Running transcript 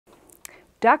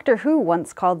Doctor Who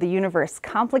once called the universe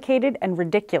complicated and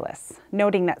ridiculous,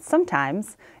 noting that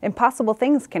sometimes impossible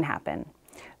things can happen,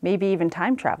 maybe even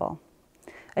time travel.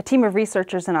 A team of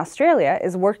researchers in Australia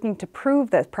is working to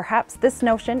prove that perhaps this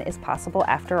notion is possible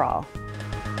after all.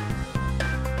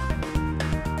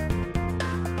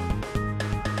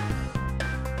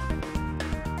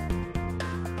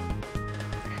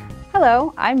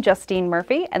 Hello, I'm Justine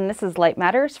Murphy, and this is Light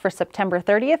Matters for September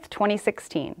 30th,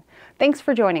 2016. Thanks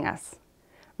for joining us.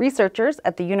 Researchers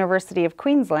at the University of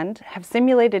Queensland have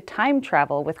simulated time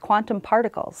travel with quantum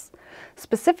particles.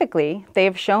 Specifically, they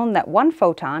have shown that one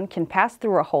photon can pass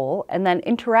through a hole and then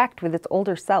interact with its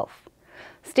older self.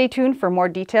 Stay tuned for more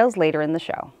details later in the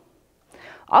show.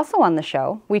 Also on the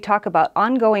show, we talk about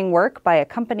ongoing work by a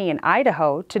company in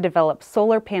Idaho to develop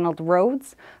solar-paneled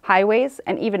roads, highways,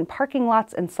 and even parking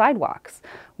lots and sidewalks,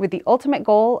 with the ultimate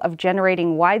goal of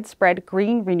generating widespread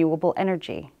green renewable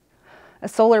energy. A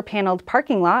solar-paneled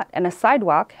parking lot and a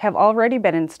sidewalk have already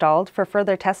been installed for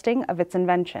further testing of its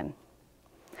invention.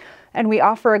 And we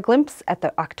offer a glimpse at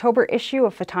the October issue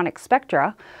of Photonics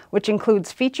Spectra, which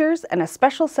includes features and a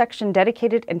special section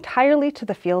dedicated entirely to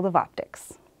the field of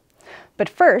optics. But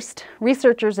first,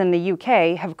 researchers in the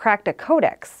UK have cracked a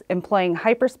codex employing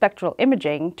hyperspectral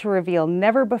imaging to reveal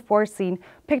never-before-seen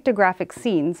pictographic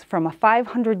scenes from a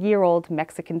 500-year-old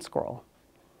Mexican scroll.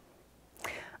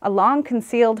 A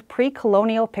long-concealed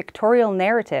pre-colonial pictorial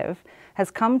narrative has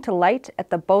come to light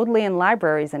at the Bodleian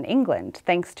Libraries in England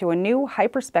thanks to a new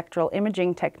hyperspectral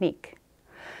imaging technique.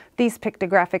 These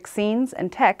pictographic scenes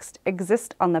and text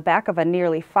exist on the back of a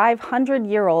nearly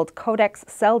 500-year-old Codex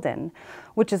Selden,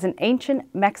 which is an ancient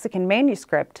Mexican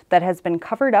manuscript that has been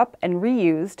covered up and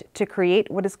reused to create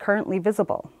what is currently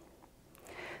visible.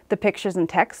 The pictures and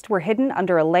text were hidden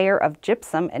under a layer of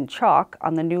gypsum and chalk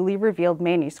on the newly revealed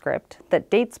manuscript that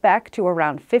dates back to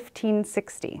around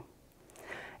 1560.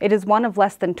 It is one of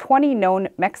less than 20 known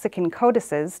Mexican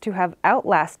codices to have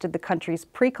outlasted the country's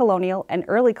pre-colonial and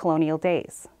early colonial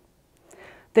days.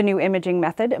 The new imaging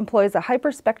method employs a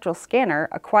hyperspectral scanner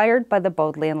acquired by the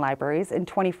Bodleian Libraries in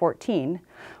 2014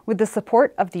 with the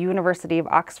support of the University of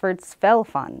Oxford's Fell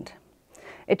Fund.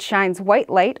 It shines white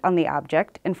light on the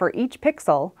object, and for each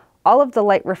pixel, all of the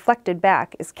light reflected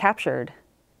back is captured.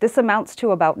 This amounts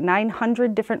to about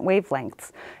 900 different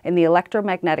wavelengths in the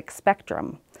electromagnetic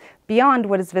spectrum, beyond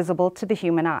what is visible to the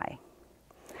human eye.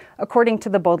 According to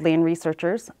the Bodleian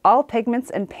researchers, all pigments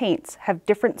and paints have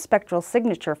different spectral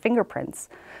signature fingerprints,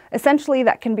 essentially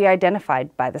that can be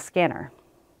identified by the scanner.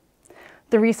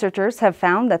 The researchers have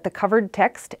found that the covered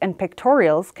text and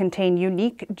pictorials contain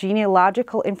unique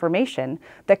genealogical information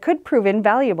that could prove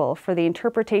invaluable for the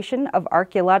interpretation of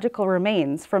archaeological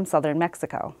remains from southern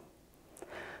Mexico.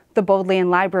 The Bodleian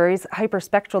Library's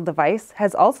hyperspectral device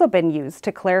has also been used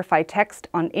to clarify text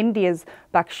on India's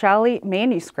Bakhshali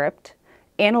manuscript,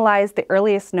 analyze the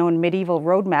earliest known medieval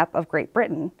roadmap of Great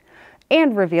Britain,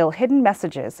 and reveal hidden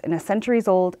messages in a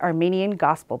centuries-old Armenian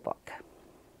gospel book.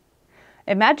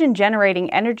 Imagine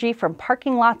generating energy from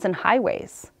parking lots and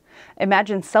highways.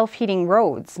 Imagine self-heating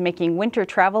roads, making winter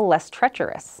travel less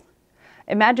treacherous.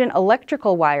 Imagine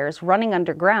electrical wires running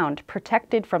underground,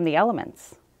 protected from the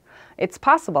elements. It's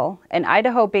possible, and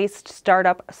Idaho-based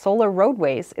startup Solar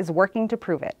Roadways is working to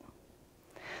prove it.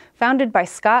 Founded by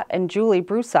Scott and Julie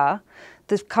Broussard,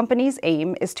 the company's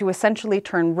aim is to essentially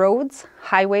turn roads,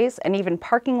 highways, and even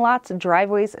parking lots,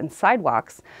 driveways, and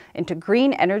sidewalks into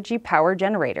green energy power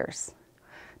generators.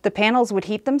 The panels would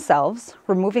heat themselves,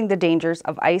 removing the dangers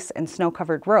of ice and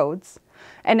snow-covered roads,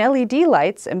 and LED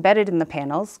lights embedded in the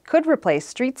panels could replace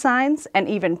street signs and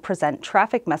even present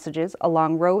traffic messages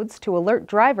along roads to alert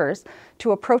drivers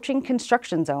to approaching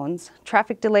construction zones,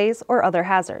 traffic delays, or other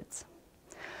hazards.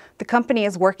 The company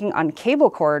is working on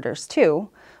cable corridors too,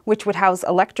 which would house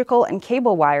electrical and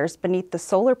cable wires beneath the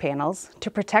solar panels to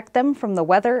protect them from the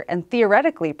weather and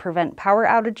theoretically prevent power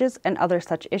outages and other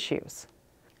such issues.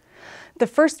 The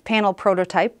first panel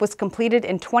prototype was completed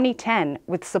in 2010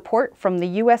 with support from the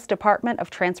U.S. Department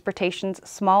of Transportation's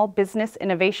Small Business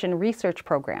Innovation Research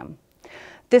Program.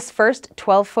 This first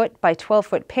 12-foot by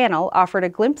 12-foot panel offered a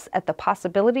glimpse at the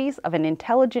possibilities of an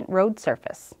intelligent road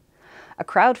surface. A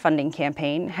crowdfunding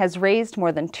campaign has raised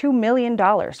more than $2 million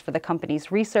for the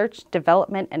company's research,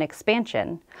 development, and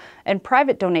expansion, and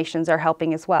private donations are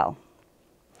helping as well.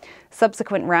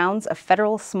 Subsequent rounds of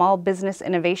federal Small Business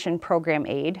Innovation Program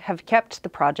aid have kept the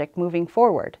project moving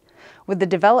forward, with the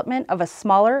development of a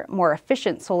smaller, more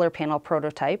efficient solar panel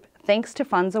prototype thanks to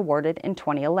funds awarded in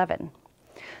 2011.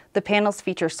 The panels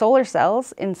feature solar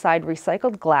cells inside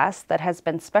recycled glass that has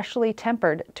been specially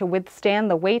tempered to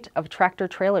withstand the weight of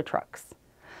tractor-trailer trucks.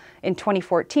 In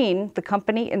 2014, the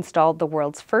company installed the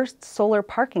world's first solar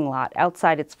parking lot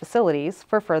outside its facilities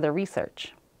for further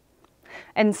research.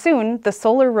 And soon, the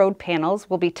solar road panels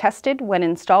will be tested when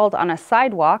installed on a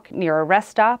sidewalk near a rest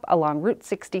stop along Route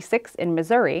 66 in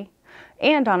Missouri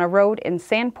and on a road in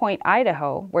Sandpoint,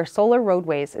 Idaho, where Solar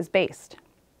Roadways is based.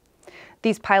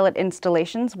 These pilot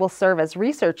installations will serve as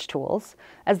research tools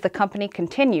as the company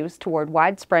continues toward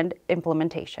widespread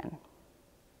implementation.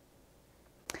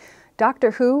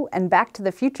 Doctor Who and Back to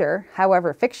the Future,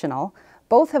 however fictional,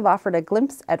 both have offered a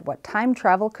glimpse at what time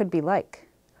travel could be like.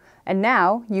 And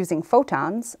now, using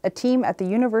photons, a team at the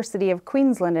University of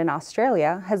Queensland in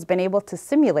Australia has been able to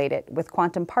simulate it with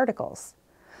quantum particles.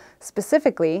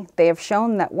 Specifically, they have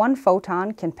shown that one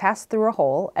photon can pass through a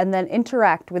hole and then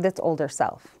interact with its older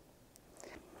self.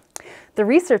 The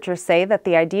researchers say that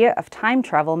the idea of time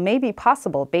travel may be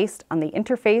possible based on the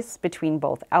interface between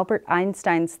both Albert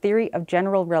Einstein's theory of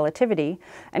general relativity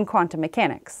and quantum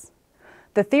mechanics.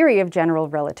 The theory of general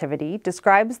relativity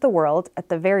describes the world at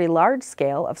the very large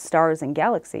scale of stars and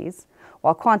galaxies,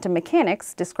 while quantum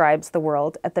mechanics describes the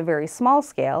world at the very small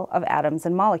scale of atoms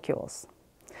and molecules.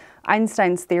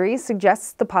 Einstein's theory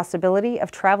suggests the possibility of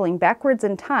traveling backwards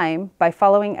in time by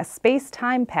following a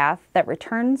space-time path that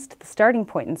returns to the starting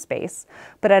point in space,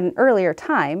 but at an earlier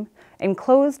time, in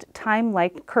closed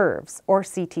time-like curves, or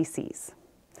CTCs.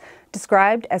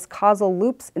 Described as causal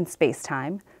loops in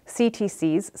space-time,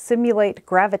 CTCs simulate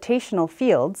gravitational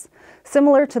fields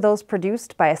similar to those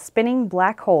produced by a spinning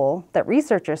black hole that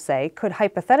researchers say could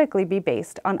hypothetically be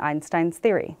based on Einstein's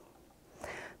theory.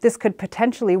 This could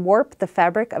potentially warp the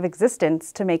fabric of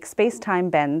existence to make space-time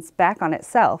bends back on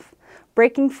itself,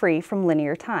 breaking free from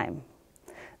linear time.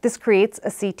 This creates a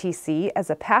CTC as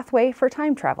a pathway for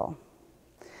time travel.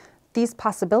 These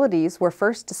possibilities were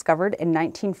first discovered in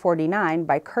 1949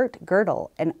 by Kurt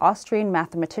Gödel, an Austrian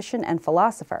mathematician and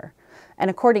philosopher, and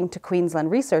according to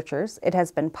Queensland researchers, it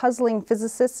has been puzzling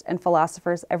physicists and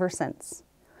philosophers ever since.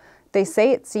 They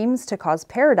say it seems to cause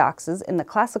paradoxes in the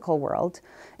classical world,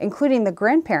 including the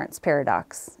grandparents'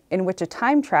 paradox, in which a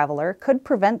time traveler could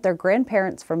prevent their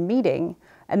grandparents from meeting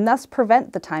and thus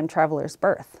prevent the time traveler's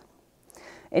birth.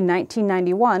 In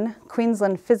 1991,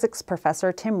 Queensland physics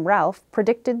professor Tim Ralph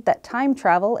predicted that time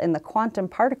travel in the quantum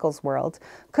particles world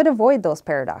could avoid those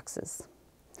paradoxes.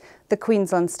 The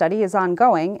Queensland study is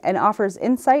ongoing and offers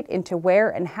insight into where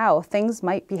and how things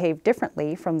might behave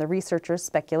differently from the researchers'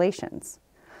 speculations.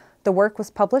 The work was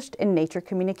published in Nature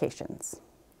Communications.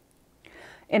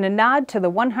 In a nod to the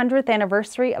 100th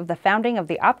anniversary of the founding of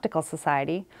the Optical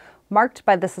Society, marked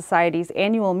by the Society's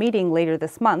annual meeting later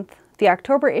this month, the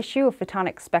October issue of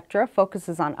Photonics Spectra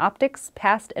focuses on optics,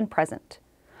 past and present.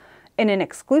 In an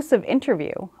exclusive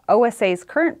interview, OSA's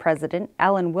current president,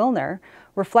 Alan Wilner,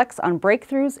 reflects on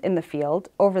breakthroughs in the field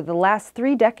over the last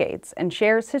 3 decades and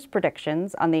shares his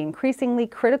predictions on the increasingly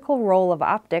critical role of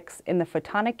optics in the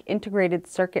photonic integrated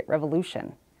circuit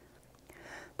revolution.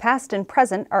 Past and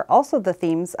present are also the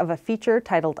themes of a feature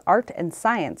titled Art and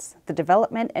Science, the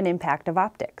Development and Impact of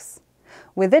Optics.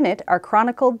 Within it are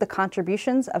chronicled the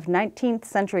contributions of 19th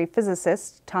century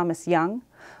physicists Thomas Young,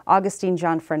 Augustine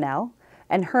John Fresnel,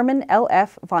 and Hermann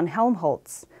L.F. von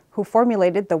Helmholtz, who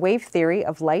formulated the wave theory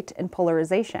of light and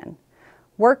polarization,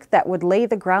 work that would lay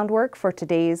the groundwork for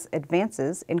today's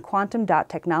advances in quantum dot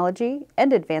technology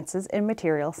and advances in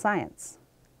material science.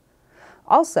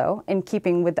 Also, in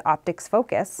keeping with the optics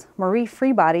focus, Marie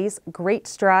Freebody's Great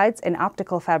Strides in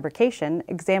Optical Fabrication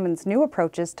examines new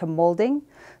approaches to molding,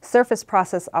 surface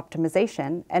process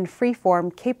optimization, and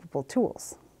free-form capable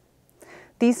tools.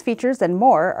 These features and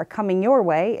more are coming your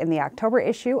way in the October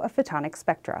issue of Photonics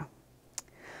Spectra.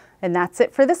 And that's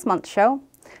it for this month's show.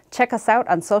 Check us out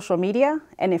on social media,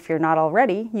 and if you're not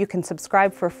already, you can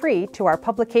subscribe for free to our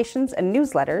publications and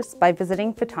newsletters by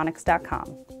visiting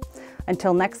photonics.com.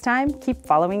 Until next time, keep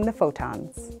following the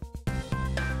photons.